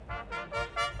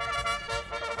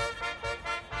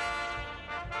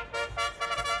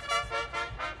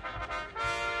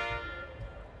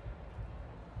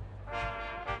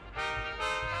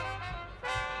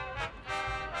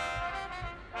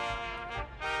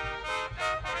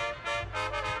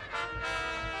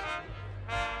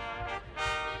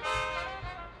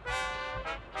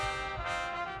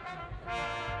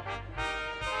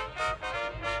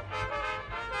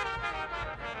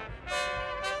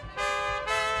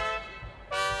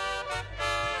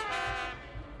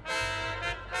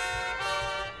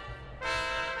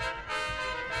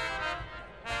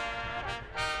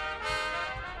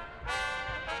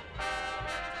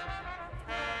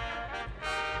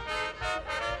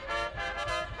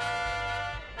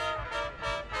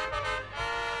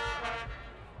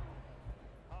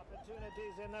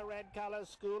the red colour,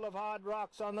 School of Hard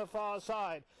Rocks on the far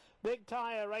side. Big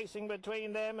Tyre racing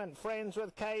between them and Friends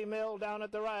with K Mill down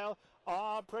at the rail.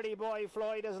 Pretty Boy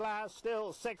Floyd is last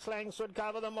still. 6 lengths would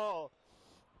cover them all.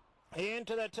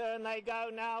 Into the turn they go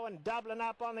now, and doubling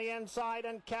up on the inside,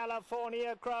 and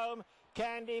California Chrome,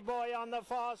 Candy Boy on the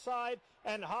far side,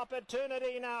 and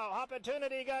Opportunity now.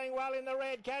 Opportunity going well in the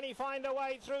red. Can he find a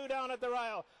way through down at the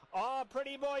rail?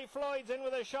 Pretty Boy Floyd's in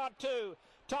with a shot too.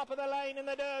 Top of the lane in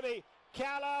the Derby.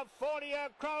 California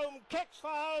Chrome kicks for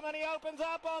home, and he opens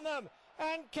up on them.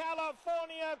 And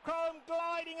California Chrome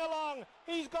gliding along.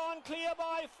 He's gone clear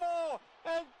by 4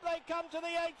 as they come to the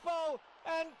 8th pole.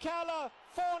 And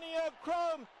California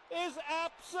Chrome is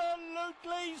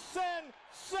absolutely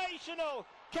sensational.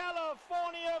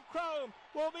 California Chrome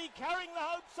will be carrying the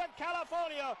hopes of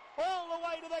California all the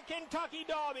way to the Kentucky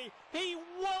Derby. He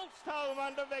waltzed home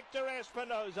under Victor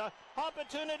Espinoza.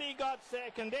 Opportunity got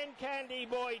second, then Candy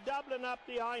Boy doubling up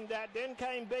behind that. Then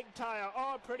came Big Tyre,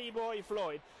 Pretty Boy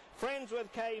Floyd. Friends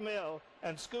with K Mill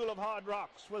and School of Hard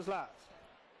Rocks was last.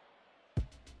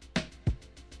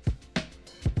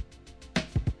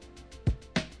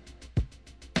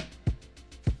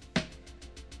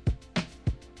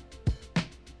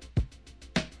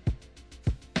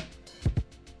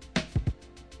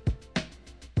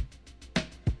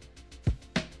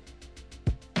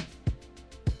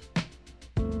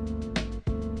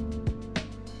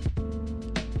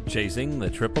 Chasing the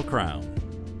Triple Crown.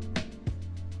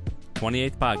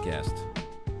 28th podcast.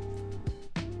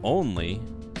 Only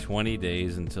 20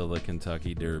 days until the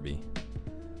Kentucky Derby.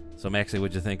 So, Maxie,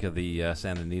 what'd you think of the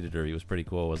Santa Anita Derby? It was pretty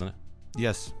cool, wasn't it?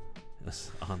 Yes. It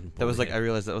was unbelievable. That was I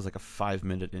realized that was like a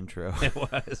 5-minute intro. It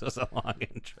was a long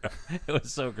intro. It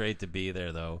was so great to be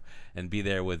there, though, and be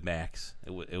there with Max.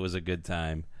 It was a good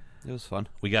time. It was fun.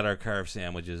 We got our carve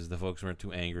sandwiches. The folks weren't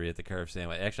too angry at the carve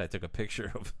sandwich. Actually, I took a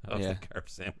picture of the carve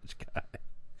sandwich guy.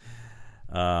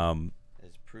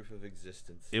 As proof of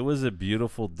existence. It was a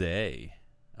beautiful day.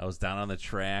 I was down on the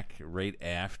track right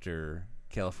after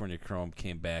California Chrome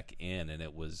came back in, and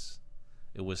it was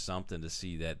something to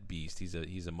see that beast. He's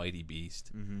a mighty beast.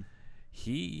 Mm-hmm.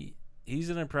 He's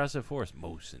an impressive horse.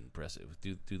 Most impressive.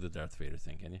 Do the Darth Vader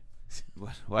thing, can you?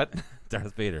 What?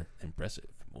 Darth Vader. Impressive.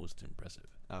 Most impressive.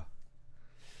 Oh.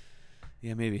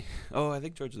 Yeah, maybe. Oh, I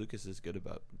think George Lucas is good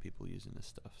about people using this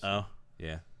stuff. So. Oh,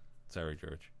 yeah. Sorry,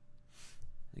 George.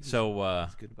 He's he's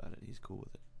good about it. He's cool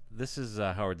with it. This is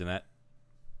Howard Dennett,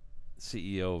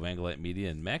 CEO of Anglite Media,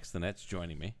 and Max Dennett's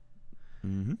joining me,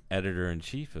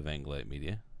 editor-in-chief of Anglite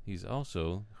Media. He's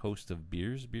also host of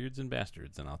Beers, Beards, and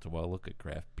Bastards, an out-to-well look at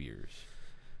craft beers.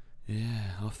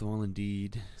 Yeah, off the wall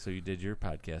indeed. So you did your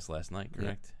podcast last night,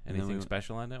 correct? Yep. Anything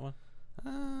special on that one?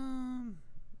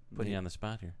 Putting you on the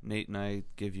spot here. Nate and I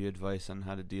give you advice on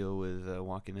how to deal with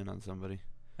walking in on somebody.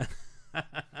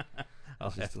 I'll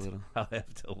have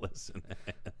to listen.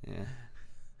 Yeah.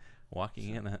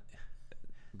 Walking in.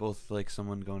 Both like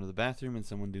someone going to the bathroom and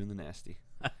someone doing the nasty.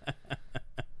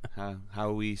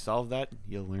 How we solve that,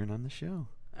 you'll learn on the show.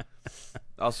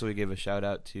 Also, we gave a shout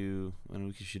out to, and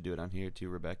we should do it on here, to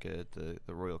Rebecca at the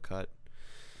Royal Cut.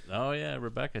 Oh, yeah,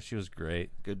 Rebecca. She was great.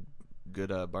 Good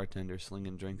bartender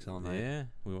slinging drinks all night. Yeah,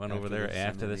 we went over there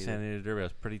after the Santa Anita Derby. I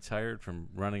was pretty tired from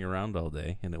running around all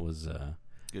day, and it was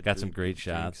got some great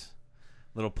shots.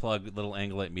 Little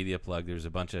Anglite Media plug. There's a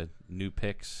bunch of new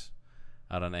picks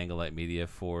out on Anglite Media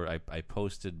I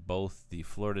posted both the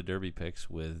Florida Derby picks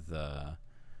with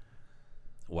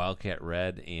Wildcat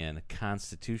Red and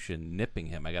Constitution nipping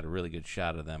him. I got a really good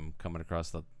shot of them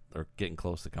getting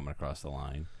close to coming across the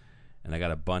line. And I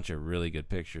got a bunch of really good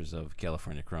pictures of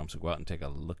California Chrome, so go out and take a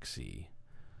look-see.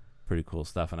 Pretty cool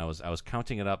stuff. And I was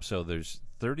counting it up, so there's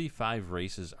 35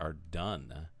 races are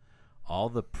done. All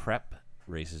the prep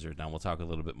races are done. We'll talk a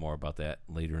little bit more about that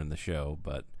later in the show,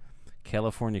 but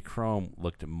California Chrome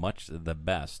looked much the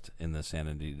best in the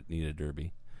Santa Anita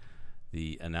Derby.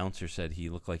 The announcer said he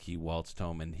looked like he waltzed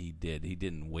home, and he did. He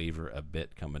didn't waver a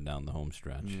bit coming down the home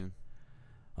stretch. Yeah.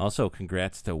 Also,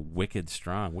 congrats to Wicked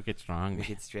Strong. Wicked Strong.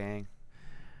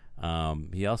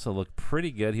 He also looked pretty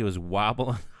good. He was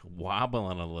wobbling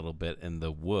a little bit in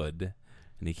the wood,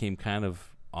 and he came kind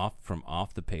of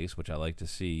off the pace, which I like to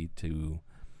see, to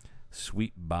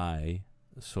sweep by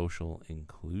Social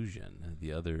Inclusion,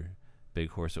 the other big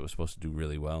horse that was supposed to do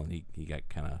really well, and he got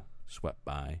kind of swept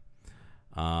by.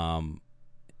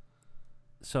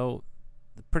 So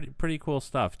pretty cool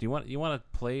stuff. Do you want to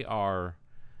play our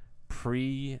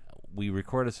we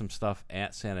recorded some stuff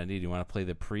at Santa Anita. Do you want to play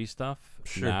the pre-stuff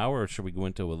now, or should we go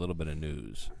into a little bit of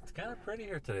news? It's kind of pretty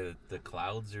here today. The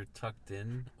clouds are tucked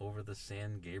in over the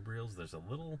San Gabriels. There's a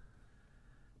little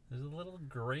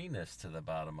grayness to the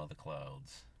bottom of the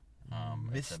clouds.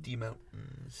 Misty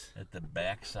Mountains. At the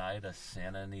backside of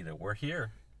Santa Anita. We're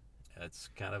here. I'm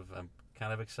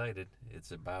kind of excited.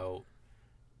 It's about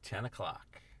 10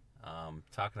 o'clock.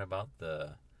 Talking about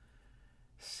the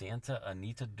Santa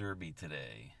Anita Derby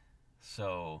today.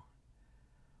 So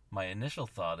my initial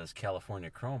thought is California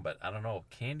Chrome, but I don't know.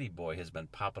 Candy Boy has been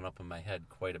popping up in my head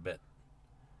quite a bit.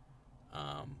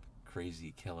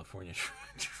 Crazy California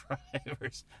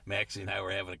drivers. Maxie and I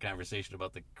were having a conversation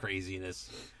about the craziness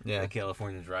of the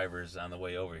California drivers on the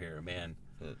way over here. Man,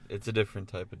 it's a different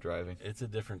type of driving. It's a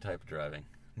different type of driving.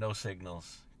 No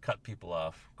signals, cut people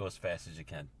off, go as fast as you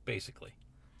can, basically.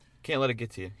 Can't let it get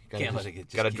to you. Can't let it get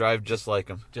to you. Got to drive just like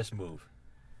them. Just move.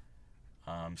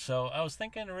 So I was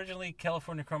thinking originally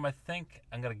California Chrome. I think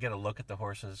I'm going to get a look at the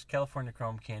horses. California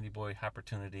Chrome, Candy Boy,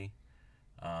 Opportunity.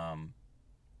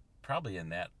 Probably in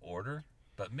that order.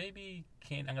 But maybe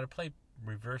I'm going to play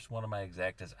reverse one of my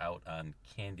exactas out on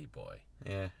Candy Boy.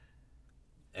 Yeah.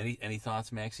 Any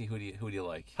thoughts, Maxie? Who do you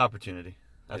like? Opportunity.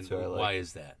 That's who I like. Why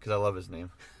is that? Because I love his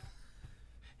name.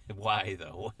 Why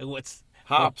though? What's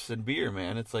hops and beer,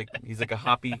 man? It's like he's like a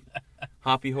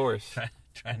hoppy horse.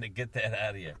 Trying to get that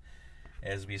out of you.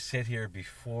 As we sit here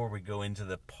before we go into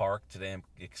the park today, I'm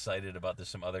excited about there's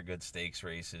some other good stakes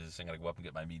races. I'm gonna go up and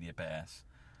get my media pass.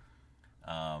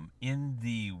 In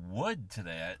the wood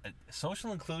today,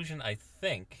 social inclusion. I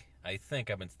think I've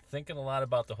been thinking a lot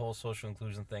about the whole social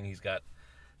inclusion thing. He's got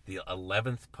the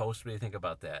 11th post. What do you think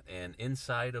about that? And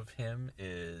inside of him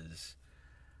is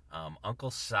Uncle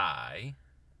Si,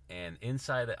 and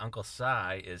inside of Uncle Si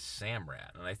is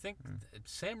Samrat. And I think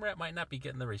Samrat might not be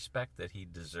getting the respect that he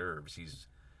deserves. He's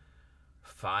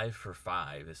 5 for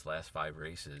 5 his last 5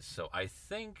 races. So I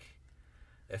think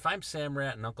if I'm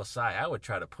Samrat and Uncle Si, I would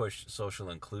try to push social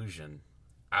inclusion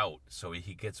out so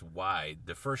he gets wide.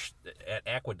 The first at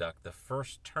Aqueduct, the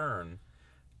first turn,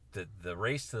 the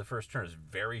race to the first turn is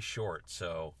very short.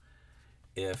 So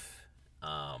if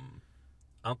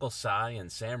Uncle Si and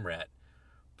Samrat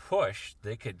push,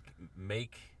 they could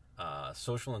make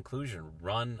social inclusion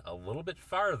run a little bit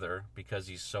farther because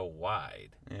he's so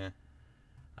wide. Yeah.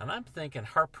 And I'm thinking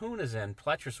Harpoon is in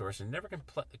Pletcher's horse, and never can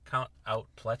count out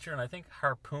Pletcher. And I think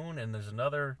Harpoon, and there's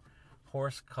another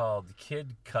horse called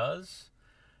Kid Cuz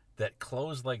that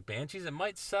close like Banshees. It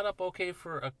might set up okay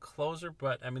for a closer,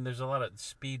 but I mean, there's a lot of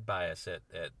speed bias at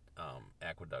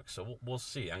Aqueduct, so we'll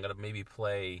see. I'm gonna maybe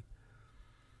play.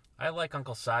 I like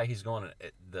Uncle Si. He's going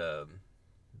at the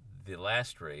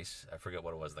last race. I forget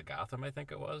what it was. The Gotham, I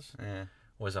think it was. Yeah.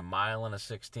 Was a mile and a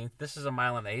 16th. This is a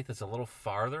mile and 1/8. It's a little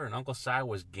farther, and Uncle Si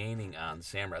was gaining on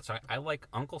Samrat. So I like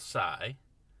Uncle Si.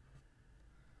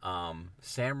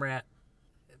 Samrat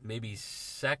maybe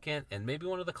second, and maybe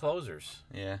one of the closers.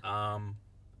 Yeah.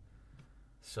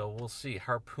 So we'll see.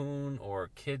 Harpoon or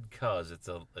Kid Cuz. It's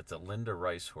a Linda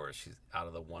Rice horse. She's out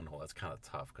of the 1 hole. That's kind of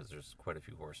tough because there's quite a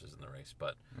few horses in the race.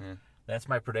 But that's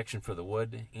my prediction for the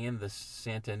Wood and the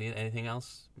Santa Anita. Anything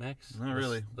else, Max? Not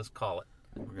really. Let's call it.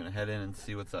 We're going to head in and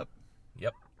see what's up.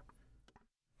 Yep.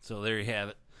 So there you have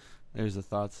it. There's the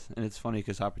thoughts. And it's funny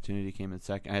because Opportunity came in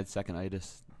second. I had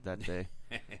second-itis that day.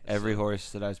 Every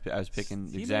horse that I was picking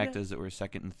exactas that were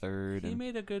second and third. He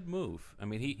made a good move. I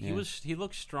mean, he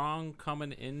looked strong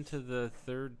coming into the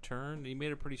third turn. He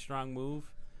made a pretty strong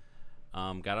move.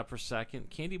 Got up for second.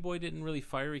 Candy Boy didn't really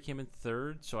fire. He came in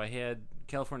third. So I had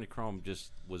California Chrome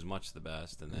just was much the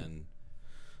best, and then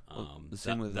the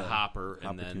same with the Hopper,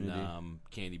 and then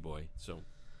Candy Boy. So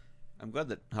I'm glad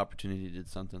that Opportunity did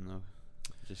something though,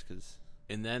 just because.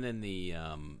 And then in the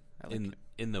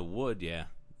in the Wood, yeah.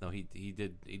 No, he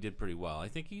did pretty well. I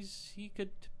think he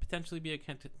could potentially be a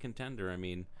contender. I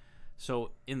mean,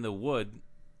 so in the Wood,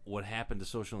 what happened to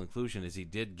social inclusion is he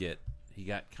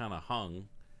got kind of hung,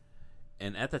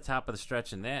 and at the top of the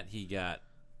stretch in that he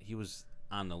was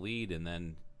on the lead, and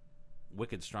then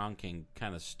Wicked Strong King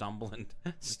kind of stumbling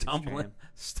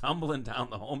down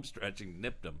the home stretch and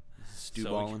nipped him.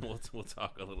 We'll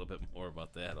talk a little bit more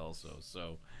about that also.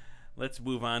 So let's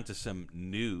move on to some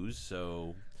news.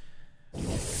 So.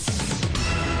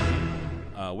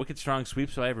 Wicked Strong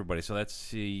sweeps by everybody. So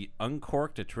he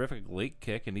uncorked a terrific late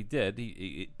kick, and he did.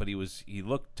 But he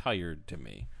looked tired to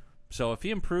me. So if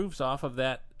he improves off of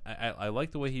that, I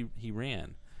like the way he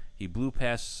ran. He blew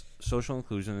past Social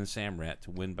Inclusion and Samrat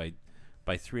to win by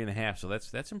 3.5. So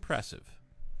that's impressive.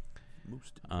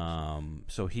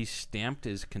 So he stamped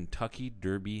his Kentucky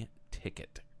Derby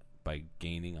ticket by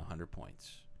gaining 100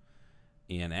 points.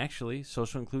 And actually,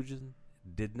 Social Inclusion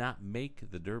did not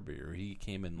make the Derby, or he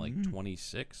came in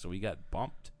 26, so he got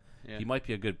bumped. Yeah. He might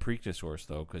be a good Preakness horse,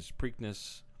 though, because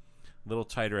Preakness, a little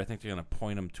tighter. I think they're going to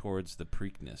point him towards the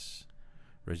Preakness.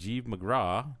 Rajiv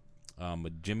McGraw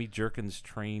Jimmy Jerkins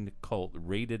trained colt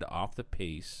rated off the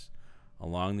pace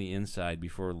along the inside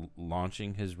before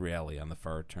launching his rally on the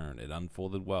far turn. It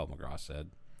unfolded well, McGraw said.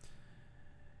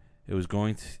 I was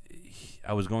going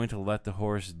to let the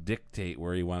horse dictate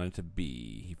where he wanted to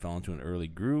be. He fell into an early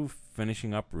groove,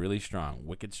 finishing up really strong,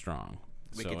 wicked strong.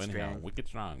 Wicked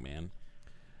strong, man.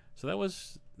 So that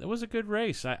was a good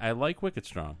race. I like Wicked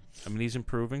Strong. I mean, he's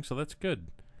improving, so that's good.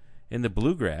 In the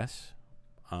Bluegrass,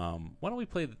 why don't we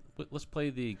play? Let's play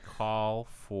the call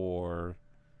for.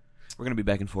 We're gonna be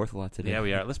back and forth a lot today. Yeah,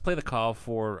 we are. Let's play the call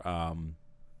for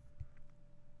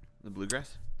the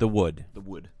Bluegrass. The Wood.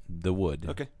 The Wood.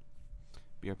 Okay.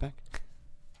 Be right back.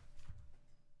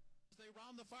 They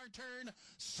round the far turn.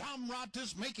 Samrat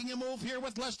is making a move here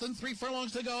with less than 3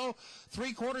 furlongs to go.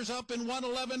 3/4 up in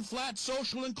 111 flat.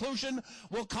 Social Inclusion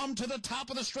will come to the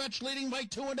top of the stretch, leading by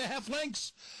 2.5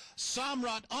 lengths.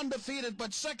 Samrat undefeated,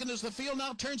 but second as the field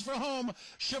now turns for home.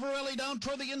 Chivarelli down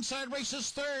toward the inside,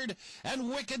 races third, and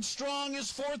Wicked Strong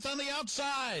is fourth on the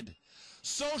outside.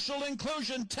 Social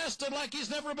Inclusion tested like he's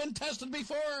never been tested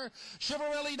before.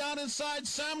 Chivarelli down inside.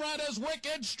 Samrat as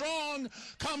Wicked Strong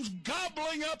comes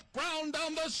gobbling up ground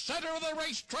down the center of the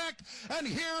racetrack. And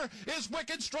here is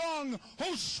Wicked Strong,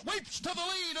 who sweeps to the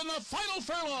lead in the final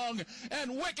furlong.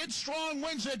 And Wicked Strong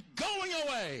wins it going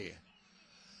away.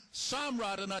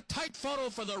 Samrat in a tight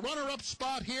photo for the runner-up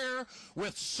spot here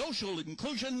with Social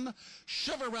Inclusion.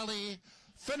 Chivarelli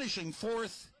finishing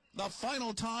fourth. The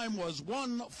final time was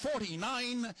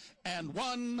 1:49 and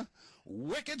 1.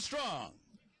 Wicked Strong,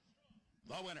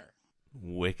 the winner.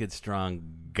 Wicked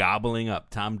Strong gobbling up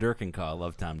Tom Durkin call. I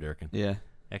love Tom Durkin. Yeah.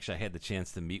 Actually, I had the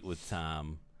chance to meet with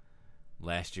Tom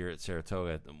last year at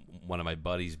Saratoga. One of my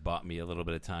buddies bought me a little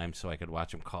bit of time so I could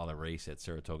watch him call a race at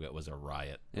Saratoga. It was a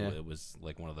riot. Yeah. It was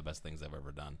like one of the best things I've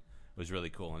ever done. It was really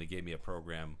cool, and he gave me a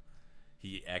program.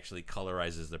 He actually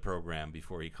colorizes the program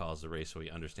before he calls the race, so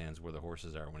he understands where the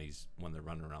horses are when they're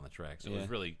running around the track. So It was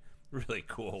really, really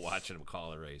cool watching him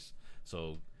call a race.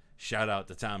 So shout out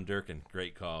to Tom Durkin,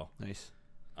 great call. Nice.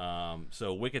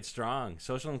 So Wicked Strong,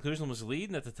 Social Inclusion was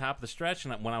leading at the top of the stretch,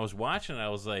 and when I was watching it, I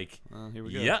was like, here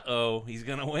we go. Yeah, he's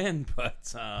gonna win,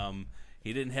 but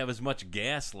he didn't have as much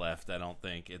gas left, I don't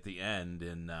think, at the end.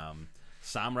 And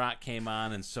Samrat came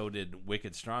on, and so did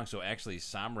Wicked Strong. So actually,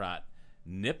 Samrat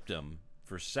nipped him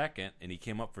for second, and he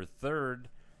came up for third,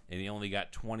 and he only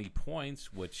got 20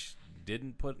 points, which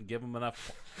didn't give him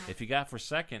enough. If he got for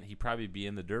second, he'd probably be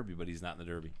in the Derby, but he's not in the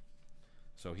Derby.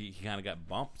 So he kind of got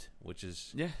bumped, which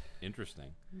is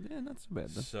interesting. Yeah, not so bad,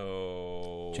 though.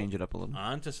 So change it up a little.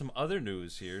 On to some other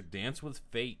news here. Dance with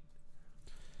Fate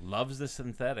loves the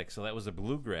synthetic, so that was a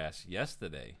Bluegrass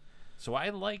yesterday. So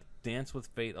I like Dance with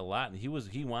Fate a lot, and he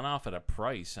went off at a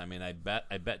price. I mean, I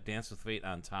bet Dance with Fate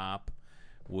on top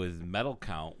with Metal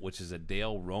Count, which is a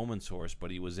Dale Romans horse,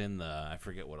 but he was in I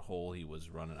forget what hole he was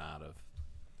running out of.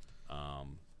 I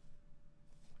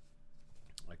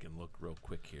can look real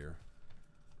quick here.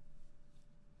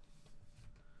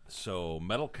 So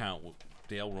Metal Count,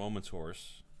 Dale Romans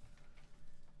horse,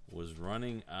 was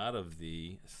running out of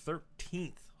the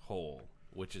 13th hole,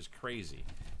 which is crazy.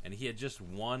 And he had just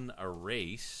won a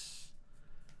race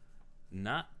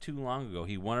not too long ago.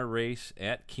 He won a race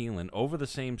at Keeneland over the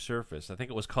same surface. I think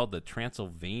it was called the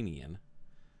Transylvanian,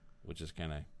 which is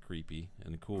kind of creepy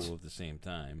and cool at the same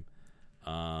time.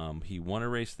 He won a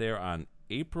race there on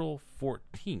April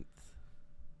 14th.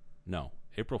 No,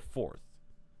 April 4th.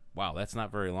 Wow, that's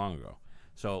not very long ago.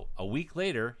 So a week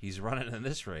later, he's running in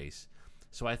this race.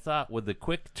 So I thought with the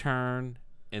quick turn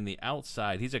and the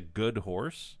outside, he's a good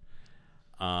horse.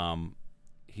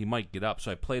 He might get up.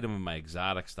 So I played him in my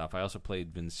exotic stuff. I also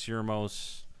played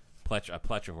Vincirmos, a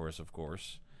Pletcher horse, of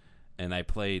course. And I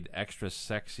played Extra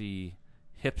Sexy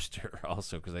Hipster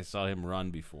also because I saw him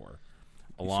run before.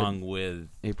 Along with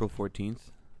April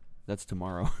 14th? That's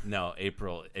tomorrow. No,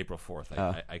 April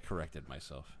 4th. I corrected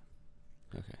myself.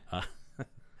 Okay.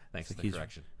 Thanks for like the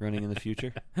correction. Running in the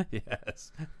future?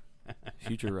 Yes.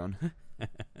 Future run.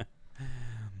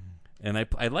 And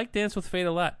I like Dance with Fate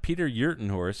a lot. Peter Yurton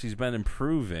horse, he's been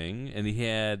improving, and he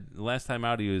had last time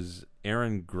out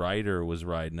Aaron Greider was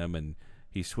riding him, and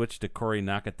he switched to Corey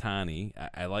Nakatani.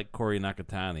 I like Corey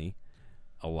Nakatani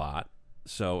a lot.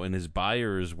 So, and his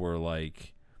buyers were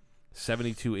like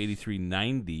 72, 83,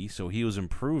 90, so he was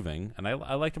improving, and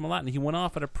I liked him a lot. And he went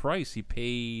off at a price. He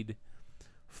paid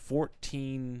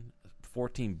 $14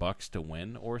 to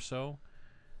win or so.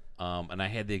 And I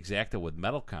had the exacta with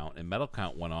Metal Count, and Metal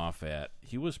Count went off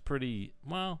he went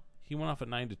off at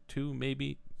 9-2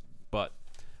 maybe, but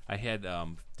I had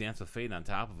Dance with Fate on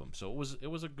top of him. So it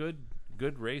was a good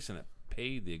race, and it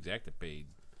paid, the exacta paid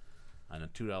on a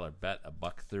 $2 bet,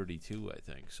 $1.32, I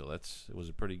think. So it was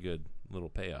a pretty good little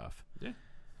payoff. Yeah.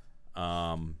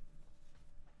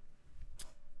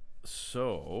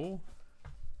 So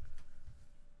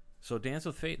Dance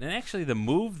with Fate, and actually the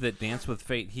move that Dance with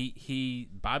Fate, he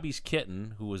Bobby's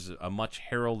Kitten, who was a much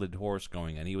heralded horse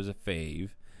going in, he was a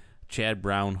fave. Chad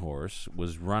Brown horse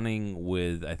was running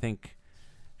with, I think,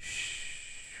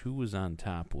 who was on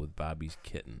top with Bobby's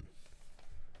Kitten?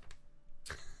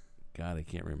 God, I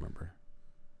can't remember.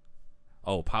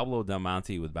 Oh, Pablo Del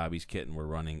Monte with Bobby's Kitten were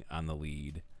running on the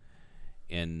lead.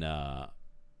 And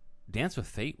Dance with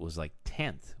Fate was like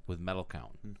 10th with Medal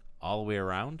Count all the way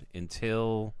around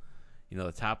until,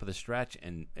 the top of the stretch.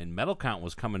 And Medal Count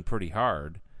was coming pretty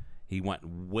hard. He went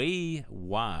way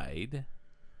wide.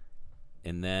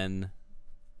 And then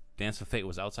Dance with Fate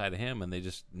was outside of him, and they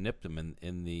just nipped him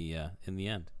in the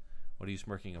end. What are you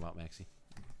smirking about, Maxie?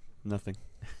 Nothing.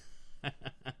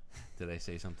 Did I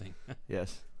say something?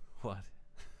 Yes. What?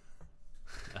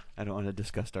 I don't want to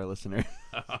disgust our listener.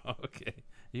 Oh, okay.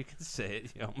 You can say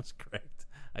it. You're almost correct.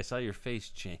 I saw your face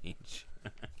change.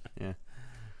 Yeah.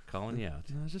 Calling you out.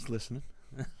 I was just listening.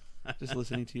 Just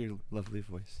listening to your lovely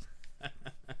voice.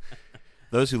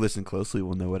 Those who listen closely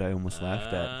will know what I almost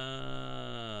laughed at.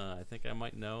 I think I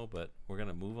might know, but we're going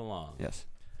to move along. Yes.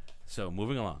 So,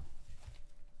 moving along.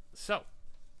 So,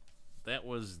 that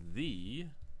was the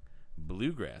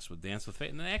Bluegrass with Dance with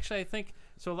Fate. And actually, I think,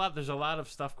 there's a lot of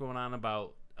stuff going on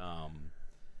about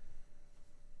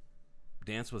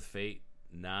Dance with Fate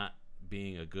not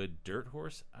being a good dirt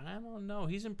horse. I don't know.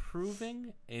 He's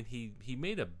improving, and he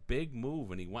made a big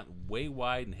move, and he went way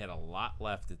wide and had a lot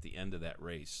left at the end of that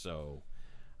race. So,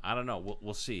 I don't know.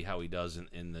 We'll see how he does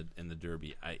in the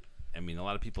Derby. I mean, a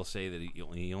lot of people say that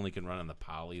he only can run on the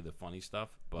poly, the funny stuff,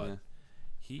 but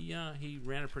he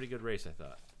ran a pretty good race, I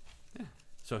thought. Yeah.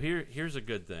 So here's a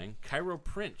good thing. Cairo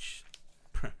Prince.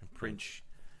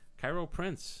 Cairo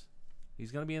Prince.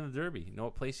 He's going to be in the Derby. You know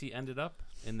what place he ended up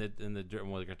in the Derby?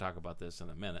 We're going to talk about this in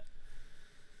a minute.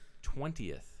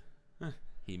 20th. Huh.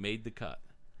 He made the cut.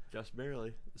 Just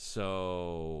barely.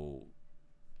 So,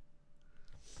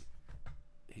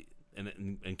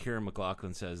 and Kieran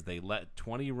McLaughlin says they let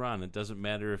 20 run. It doesn't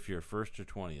matter if you're first or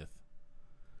 20th.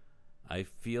 I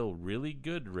feel really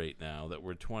good right now that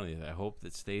we're 20th. I hope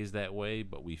that stays that way,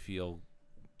 but we feel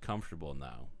comfortable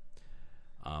now.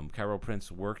 Cairo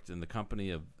Prince worked in the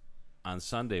company on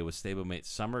Sunday with stablemate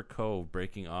Summer Cove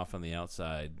breaking off on the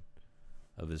outside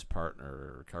of his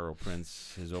partner. Cairo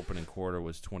Prince, his opening quarter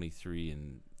was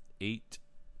 23-8,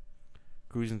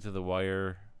 cruising to the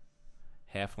wire,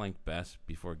 half-length best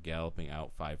before galloping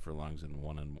out 5 furlongs in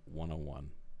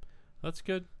 101. That's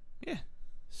good. Yeah.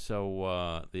 So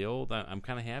I'm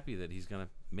kind of happy that he's going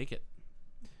to make it.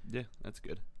 Yeah, that's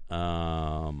good.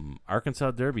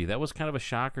 Arkansas Derby, that was kind of a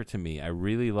shocker to me. I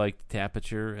really liked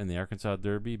Tapiture in the Arkansas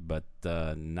Derby, but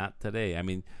not today. I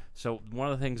mean, so one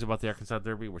of the things about the Arkansas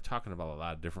Derby, we're talking about a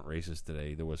lot of different races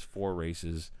today. There was 4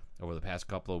 races over the past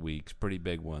couple of weeks, pretty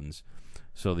big ones.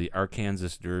 So the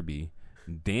Arkansas Derby,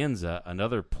 Danza,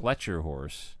 another Pletcher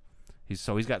horse. He's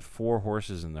got 4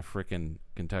 horses in the frickin'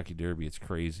 Kentucky Derby. It's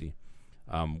crazy.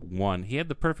 He had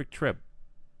the perfect trip.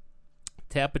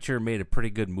 Tapiture made a pretty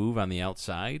good move on the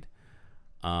outside,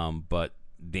 but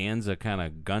Danza kind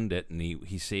of gunned it, and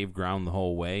he saved ground the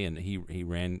whole way, and he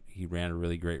ran a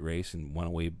really great race and went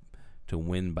away to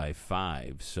win by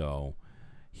 5. So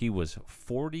he was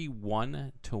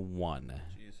 41-1,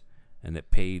 and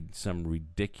it paid some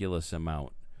ridiculous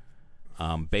amount.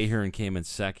 Bayhern came in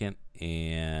second,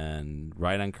 and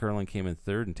Ride on Curlin came in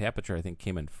third, and Tapiture, I think,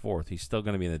 came in fourth. He's still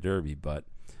going to be in the Derby, but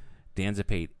Danza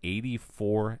paid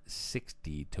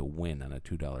 $84.60 to win on a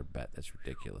 $2 bet. That's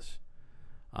ridiculous.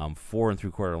 4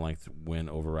 3/4 length win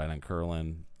over Ride on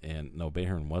Curlin, and no,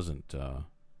 Bayhern wasn't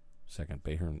second.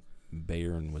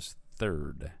 Bayhern was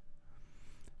third,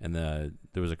 and there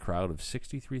was a crowd of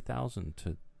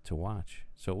 63,000 to watch.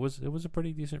 So it was a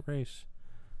pretty decent race.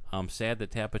 Sad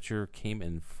that Tapiture came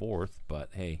in fourth,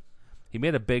 but hey, he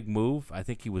made a big move. I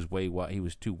think he was way wide. He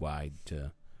was too wide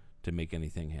to make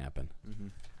anything happen. Mm-hmm.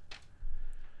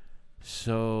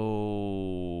 So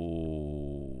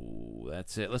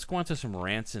that's it. Let's go on to some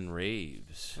rants and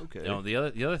raves. Okay.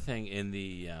 The other thing in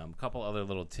the couple other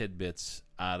little tidbits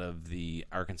out of the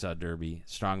Arkansas Derby,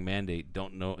 Strong Mandate.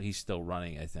 Don't know, he's still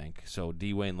running, I think. So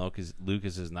Dwayne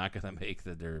Lucas is not going to make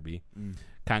the Derby.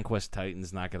 Conquest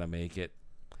Titan's not going to make it.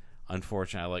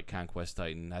 Unfortunately, I like Conquest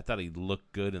Titan. I thought he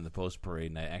looked good in the post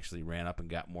parade, and I actually ran up and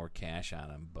got more cash on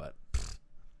him, but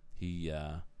he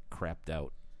crapped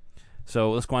out.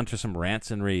 So let's go on to some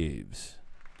rants and raves.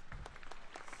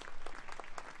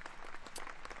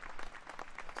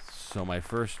 So my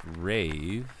first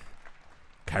rave,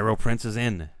 Cairo Prince is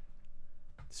in.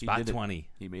 Spot 20.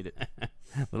 He made it.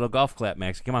 Little golf clap,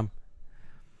 Max. Come on.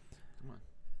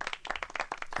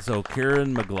 So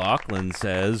Kieran McLaughlin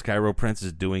says Cairo Prince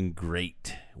is doing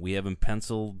great. We have him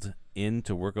penciled in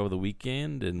to work over the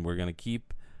weekend, and we're going to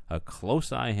keep a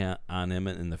close eye on him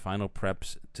in the final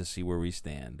preps to see where we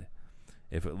stand.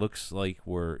 If it looks like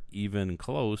we're even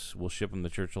close, we'll ship him to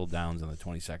Churchill Downs on the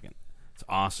 22nd. It's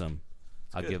awesome.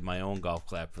 I'll give my own golf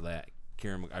clap for that.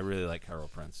 Kieran, I really like Cairo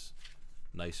Prince.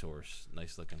 Nice horse.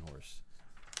 Nice looking horse.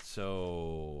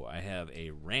 So I have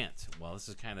a rant. Well, this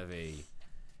is kind of a...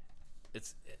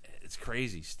 It's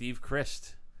crazy. Steve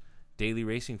Christ, Daily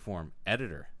Racing Form,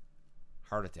 editor,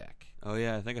 heart attack. Oh,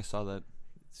 yeah, I think I saw that.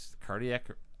 It's cardiac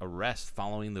arrest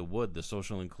following the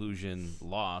social inclusion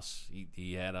loss.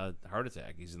 He had a heart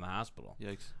attack. He's in the hospital.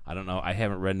 Yikes. I don't know. I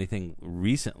haven't read anything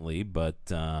recently, but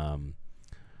that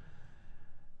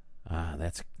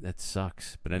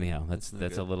sucks. But anyhow, that's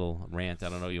a little rant. I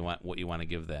don't know what you want to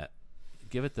give that.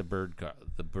 Give it the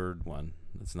bird one.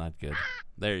 That's not good.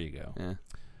 There you go. Yeah.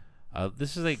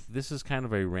 This is kind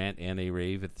of a rant and a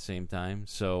rave at the same time.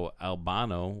 So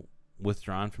Albano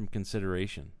withdrawn from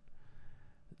consideration.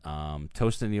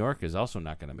 Toast in New York is also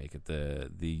not going to make it. The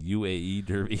UAE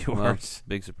Derby horse. Well,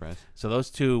 big surprise. So those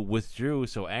two withdrew.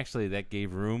 So actually, that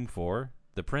gave room for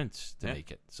the Prince to make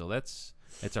it. So it's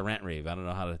a rant rave. I don't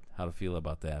know how to feel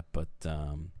about that, but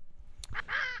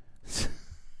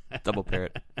Double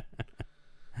parrot.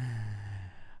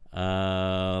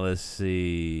 Let's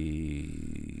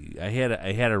see. I had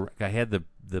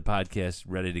the podcast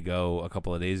ready to go a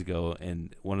couple of days ago,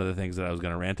 and one of the things that I was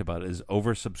going to rant about is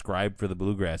oversubscribed for the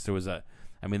bluegrass. There was the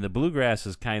bluegrass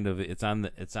is kind of it's on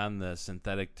the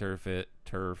synthetic turf,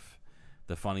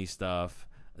 the funny stuff,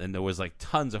 and there was like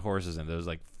tons of horses in it. There was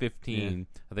like 15. Yeah.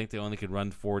 I think they only could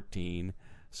run 14.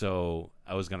 So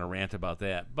I was going to rant about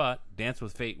that, but Dance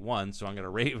with Fate won, so I'm going to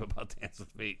rave about Dance with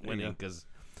Fate winning because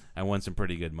I won some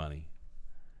pretty good money.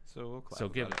 So we'll clap. So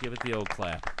give it the old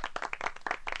clap.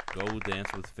 Go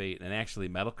Dance with Fate. And actually,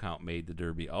 Medal Count made the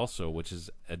Derby also, which is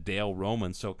a Dale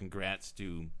Roman. So congrats to,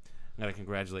 I'm going to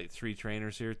congratulate 3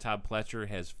 trainers here. Todd Pletcher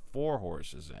has 4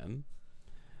 horses in.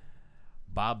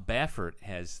 Bob Baffert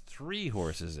has 3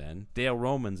 horses in. Dale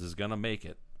Romans is going to make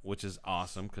it, which is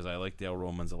awesome because I like Dale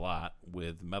Romans a lot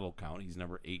with Medal Count. He's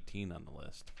number 18 on the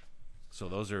list. So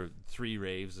those are 3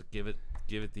 raves. Give it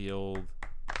the old...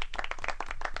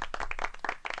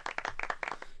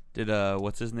 Did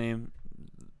what's his name?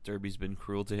 Derby's been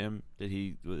cruel to him.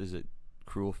 Is it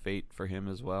cruel fate for him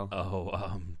as well?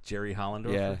 Oh, Jerry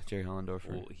Hollendorfer? Yeah, Jerry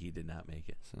Hollendorfer. Oh, he did not make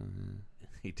it. So,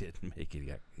 he didn't make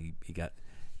it. He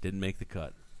didn't make the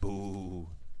cut. Boo.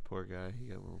 Poor guy. He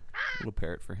got a little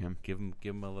parrot for him. Give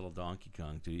him a little Donkey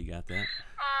Kong too. You got that?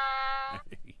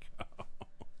 There you go.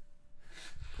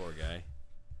 Poor guy.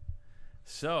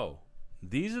 So,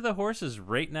 these are the horses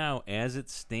right now as it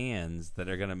stands that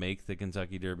are going to make the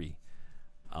Kentucky Derby.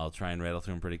 I'll try and rattle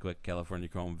through them pretty quick. California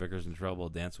Chrome, Vickers in Trouble,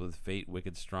 Dance with Fate,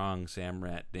 Wicked Strong,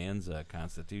 Samrat, Danza,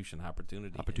 Constitution,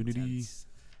 Opportunity.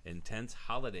 Intense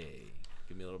Holiday.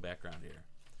 Give me a little background here.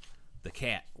 The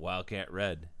Cat, Wildcat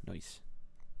Red. Nice.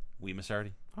 Wee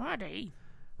Masardi. Hardy.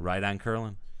 Right on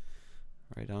Curlin.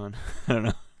 Right on. I don't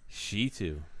know. She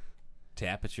Too.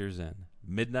 Tapiture's in.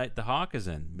 Midnight the Hawk is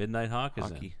in. Midnight Hawk is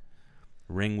in.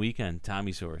 Ring Weekend,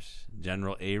 Tommy's horse.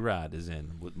 General A-Rod is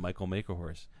in with Michael Maker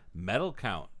horse. Medal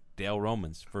Count, Dale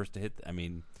Romans, first to hit.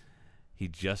 He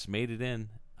just made it in.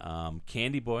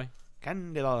 Candy Boy,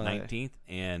 19th.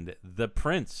 And The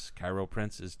Prince, Cairo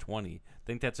Prince, is 20. I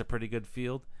think that's a pretty good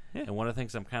field. Yeah. And one of the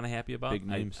things I'm kind of happy about, big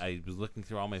names. I was looking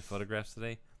through all my photographs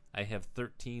today. I have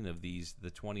 13 of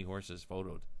the 20 horses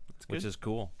photoed, which is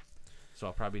cool. So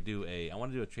I'll probably I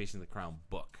want to do a Chasing the Crown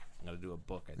book. I'm going to do a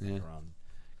book, I think, around,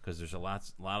 because there's a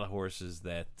lot of horses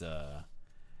that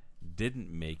didn't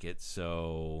make it.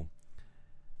 So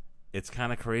it's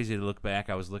kind of crazy to look back.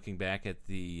 I was looking back at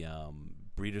the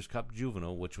Breeders' Cup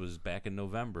Juvenile, which was back in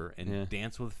November, and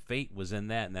Dance with Fate was in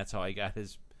that, and that's how I got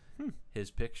his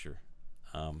picture.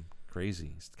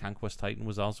 Crazy. Conquest Titan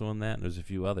was also in that, and there's a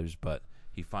few others, but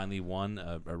he finally won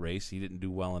a race. He didn't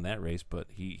do well in that race, but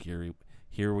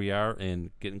here we are and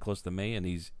getting close to May, and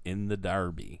he's in the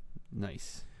Derby.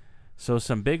 Nice. So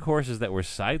some big horses that were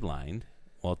sidelined.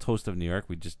 Well, Toast of New York,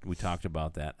 we talked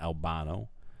about that. Albano.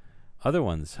 Other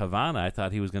ones, Havana, I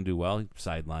thought he was going to do well.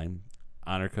 Sidelined.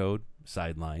 Honor Code,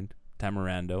 sidelined.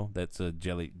 Tamarando, that's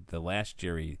the last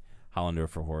Jerry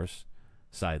Hollendorfer horse,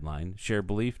 sidelined. Share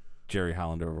Belief, Jerry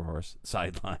Hollendorfer horse,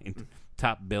 sidelined.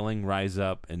 Top Billing, Rise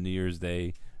Up, and New Year's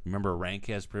Day, Remember Rank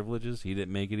Has Privileges? He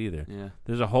didn't make it either. Yeah.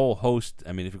 There's a whole host.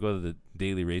 I mean, if you go to the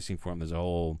Daily Racing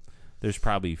Forum, there's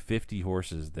probably 50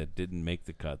 horses that didn't make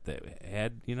the cut that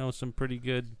had, some pretty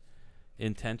good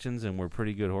intentions and were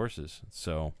pretty good horses.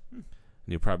 So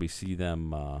you'll probably see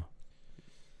them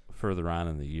further on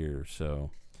in the year.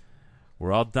 So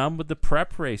we're all done with the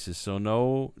prep races. So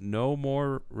no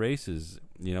more races.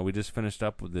 We just finished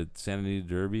up with the Santa Anita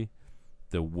Derby,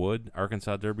 the Wood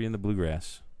Arkansas Derby, and the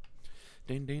Bluegrass.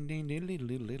 So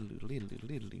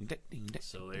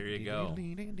there you go.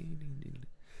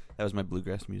 That was my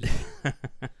bluegrass music.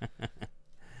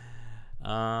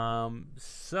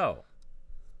 So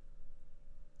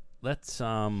let's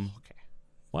Okay.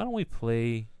 why don't we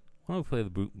play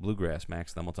the bluegrass,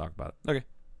 Max? Then we'll talk about it. Okay.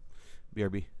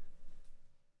 BRB.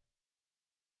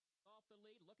 Off the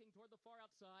lead, looking toward the far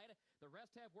outside. The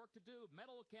rest have work to do.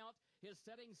 Medal Count is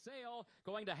setting sail,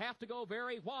 going to have to go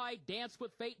very wide. Dance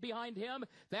with Fate behind him.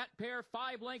 That pair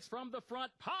 5 lengths from the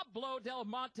front. Pablo Del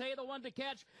Monte, the one to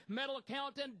catch. Medal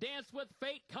Count and Dance with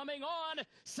Fate coming on.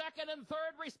 Second and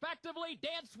third, respectively.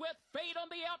 Dance with Fate on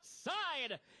the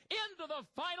outside. Into the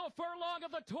final furlong of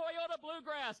the Toyota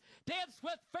Bluegrass. Dance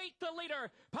with Fate, the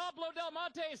leader. Pablo Del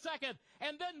Monte second.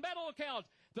 And then Medal Count.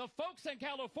 The folks in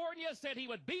California said he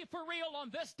would be for real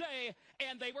on this day,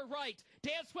 and they were right.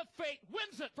 Dance with Fate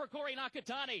wins it for Corey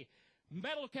Nakatani.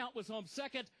 Medal Count was home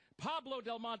second. Pablo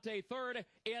Del Monte third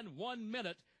in 1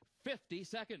 minute, 50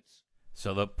 seconds.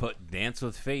 So they'll put Dance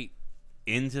with Fate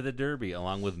into the Derby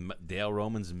along with Dale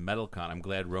Romans' Medal Count. I'm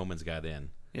glad Romans got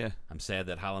in. Yeah. I'm sad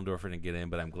that Hollendorfer didn't get in,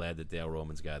 but I'm glad that Dale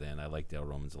Romans got in. I like Dale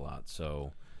Romans a lot.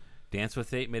 So Dance with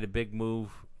Fate made a big move.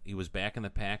 He was back in the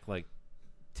pack, like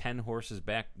 10 horses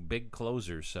back, big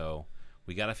closers. So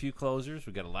we got a few closers.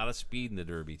 We got a lot of speed in the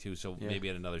Derby too. So maybe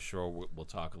at another show we'll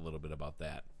talk a little bit about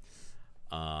that.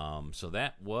 So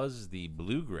that was the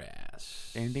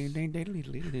Bluegrass. Let's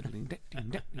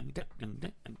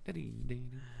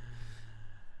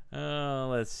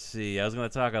see. I was going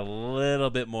to talk a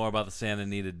little bit more about the Santa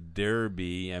Anita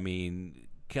Derby. I mean,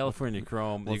 California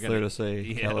Chrome. What's there to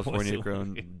say? California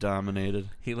Chrome dominated.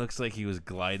 He looks like he was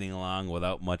gliding along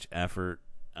without much effort.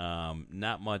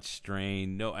 Not much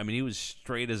strain. No, I mean, he was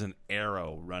straight as an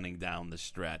arrow running down the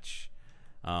stretch.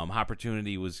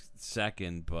 Opportunity was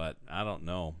second, but I don't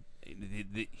know.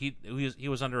 He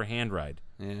was under a hand ride.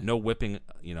 Yeah. No whipping,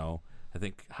 I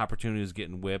think Opportunity was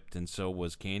getting whipped, and so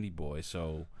was Candy Boy.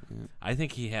 So I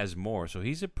think he has more. So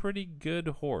he's a pretty good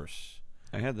horse.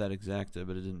 I had that exacta,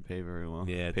 but it didn't pay very well.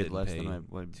 Yeah, it paid didn't less pay than I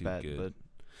too bet, good. but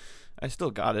I still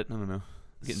got it. I don't know.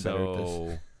 Getting better at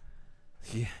this.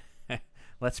 Yeah,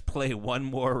 let's play one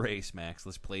more race, Max.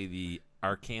 Let's play the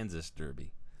Arkansas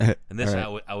Derby. And this,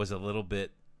 right. I was a little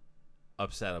bit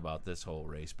upset about this whole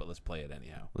race, but let's play it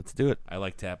anyhow. Let's do it. I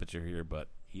like Tapiture here, but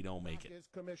he don't make it. Is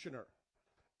commissioner.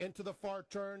 Into the far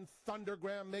turn,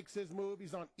 Thundergram makes his move.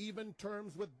 He's on even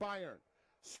terms with Bayern.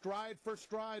 Stride for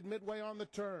stride midway on the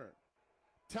turn.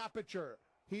 Tapiture,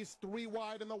 he's 3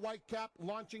 wide in the white cap,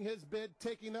 launching his bid,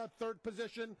 taking that third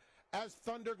position as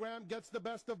Thundergram gets the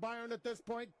best of Bayern at this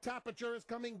point. Tapiture is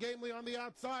coming gamely on the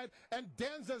outside, and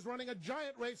Danza's running a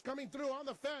giant race coming through on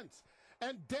the fence.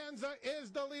 And Danza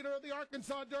is the leader of the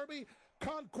Arkansas Derby.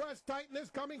 Conquest Titan is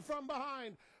coming from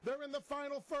behind. They're in the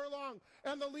final furlong,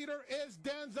 and the leader is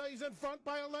Danza. He's in front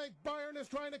by a length. Bayern is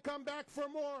trying to come back for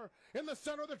more. In the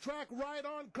center of the track, right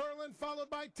on Curlin,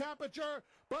 followed by Tapiture.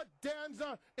 But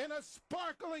Danza, in a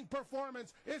sparkling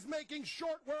performance, is making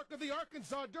short work of the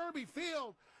Arkansas Derby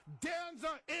field.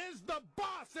 Danza is the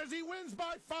boss as he wins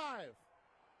by 5.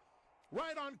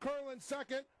 Right on Curlin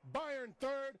second, Bayern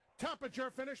third,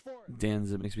 Tapiture finished fourth.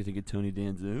 Danza makes me think of Tony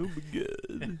Danza. Oh my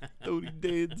God, Tony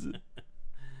Danza.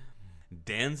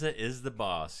 Danza is the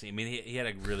boss. I mean, he had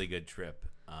a really good trip.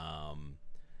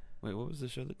 Wait, what was the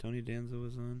show that Tony Danza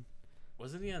was on?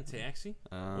 Wasn't he on Taxi?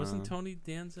 Wasn't Tony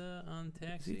Danza on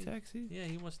Taxi? Is he Taxi? Yeah,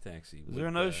 he was Taxi. Was there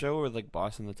another show where like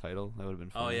boss in the title? That would have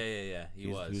been fun. Oh yeah. He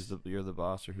was. You're the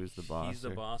boss, or who's the boss? He's the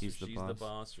boss, or he's she's the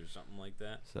boss, or something like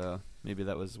that. So maybe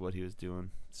that was what he was doing.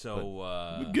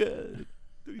 So good.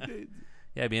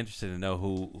 Yeah, I'd be interested to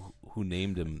know who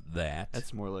named him that.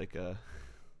 That's more like a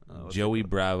Joey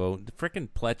Bravo. Frickin'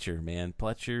 Pletcher, man.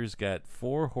 Pletcher's got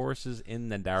 4 horses in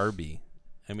the Derby.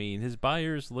 I mean, his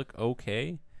buyers look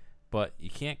okay, but you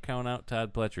can't count out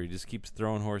Todd Pletcher. He just keeps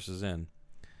throwing horses in.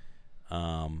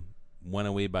 Went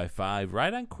away by 5.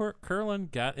 Right on Curlin,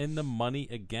 got in the money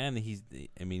again.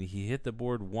 He hit the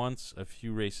board once a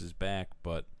few races back,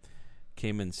 but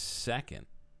came in second.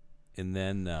 And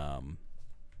then,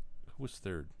 who was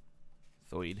third?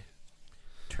 Thoid.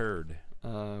 Turd.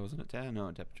 Wasn't it?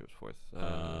 No, Tapiture was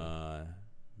 4th.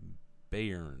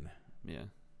 Bayern. Yeah.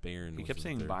 Bayern. He was kept the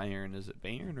saying third. Bayern. Is it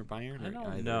Bayern or Bayern? I or don't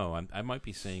either? know. I might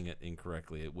be saying it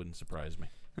incorrectly. It wouldn't surprise me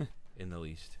in the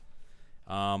least.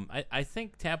 I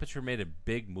think Tapiture made a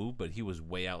big move, but he was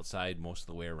way outside most of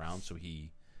the way around, so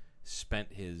he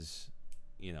spent his,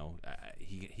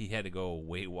 he had to go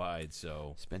way wide.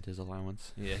 So Spent his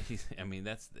allowance. yeah,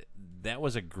 that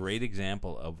was a great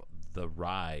example of the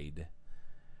ride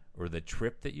or the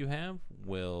trip that you have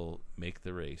will make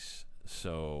the race.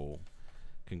 So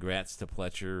congrats to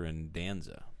Pletcher and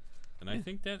Danza. And I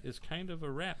think that is kind of a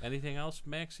wrap. Anything else,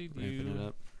 Maxie? Wrapping it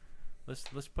up.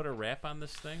 Let's put a wrap on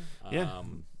this thing. Yeah.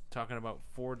 Talking about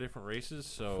 4 different races,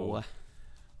 so Four.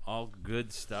 all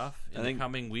good stuff. In I the think-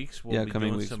 coming weeks, yeah, we'll be coming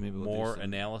doing weeks, some maybe we'll do more some-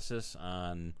 analysis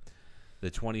on the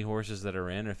 20 horses that are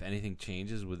in. If anything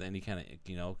changes with any kind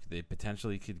of, they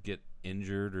potentially could get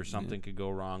injured or something could go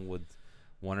wrong with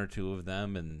 1 or 2 of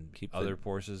them, and Keep other the-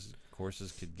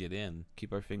 courses could get in.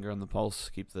 Keep our finger on the pulse.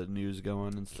 Keep the news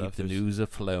going and stuff. Keep the news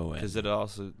a-flowing. Because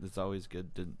it's always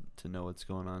good to know what's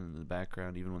going on in the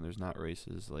background, even when there's not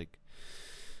races. Like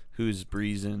who's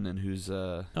breezing and who's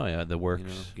Oh, yeah, the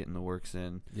works. getting the works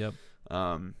in. Yep.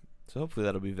 So hopefully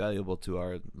that'll be valuable to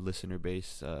our listener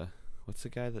base. What's the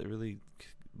guy that really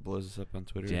blows us up on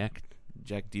Twitter? Jack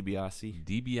DiBiase.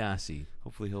 DiBiase.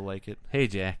 Hopefully he'll like it. Hey,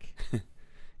 Jack.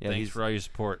 Yeah, Thanks for all your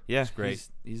support. Yeah, It's great.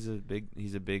 He's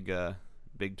a big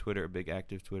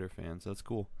active Twitter fan, so that's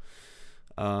cool.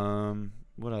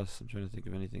 What else? I'm trying to think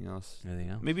of anything else. Anything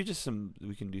else? Maybe just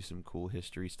we can do some cool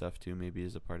history stuff too. Maybe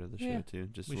as a part of the Yeah, show too.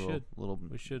 Just we little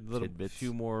should. tidbits.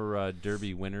 Few more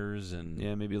Derby winners and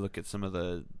Yeah, maybe look at some of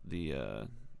the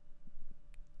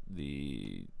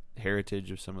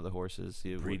heritage of some of the horses.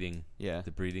 See breeding. Yeah,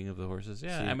 The breeding of the horses.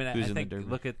 Yeah, See I mean, I who's in the think Derby.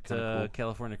 look at Kinda cool.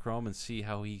 California Chrome and see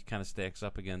how he kind of stacks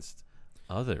up against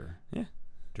other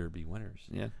Derby winners.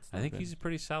 yeah. it's I not think bad. he's a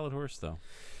pretty solid horse, though.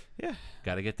 Yeah.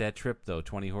 Got to get that trip, though.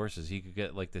 20 horses. He could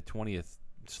get like the 20th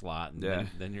slot, and Yeah.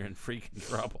 then you're in freaking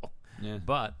trouble. Yeah,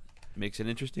 But makes an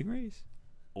interesting race.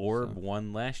 Orb So-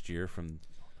 won last year from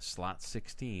slot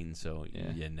 16, so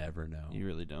Yeah. you never know. You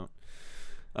really don't.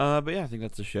 But yeah, I think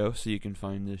that's the show. So you can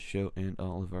find this show and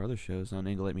all of our other shows on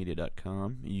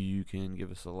anglelightmedia.com. You can give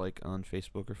us a like on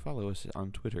Facebook or follow us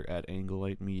on Twitter at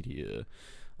anglelightmedia.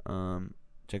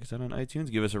 Check us out on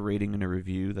iTunes. Give us a rating and a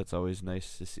review. That's always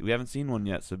nice to see. We haven't seen one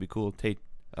yet, so it'd be cool. Tate,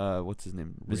 what's his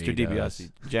name? Mr. Rate DiBiase. us.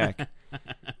 Jack,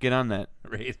 get on that.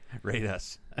 Rate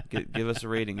us. Give us a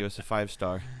rating. Give us a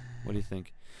 5-star. What do you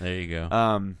think? There you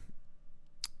go.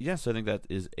 Yeah, so I think that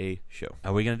is a show.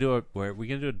 Are we gonna do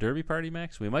a derby party,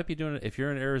 Max? We might be doing it. If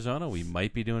you're in Arizona, we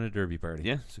might be doing a derby party.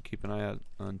 Yeah, so keep an eye out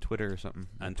on Twitter or something.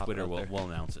 On We'll pop it Twitter, out there. we'll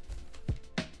announce it.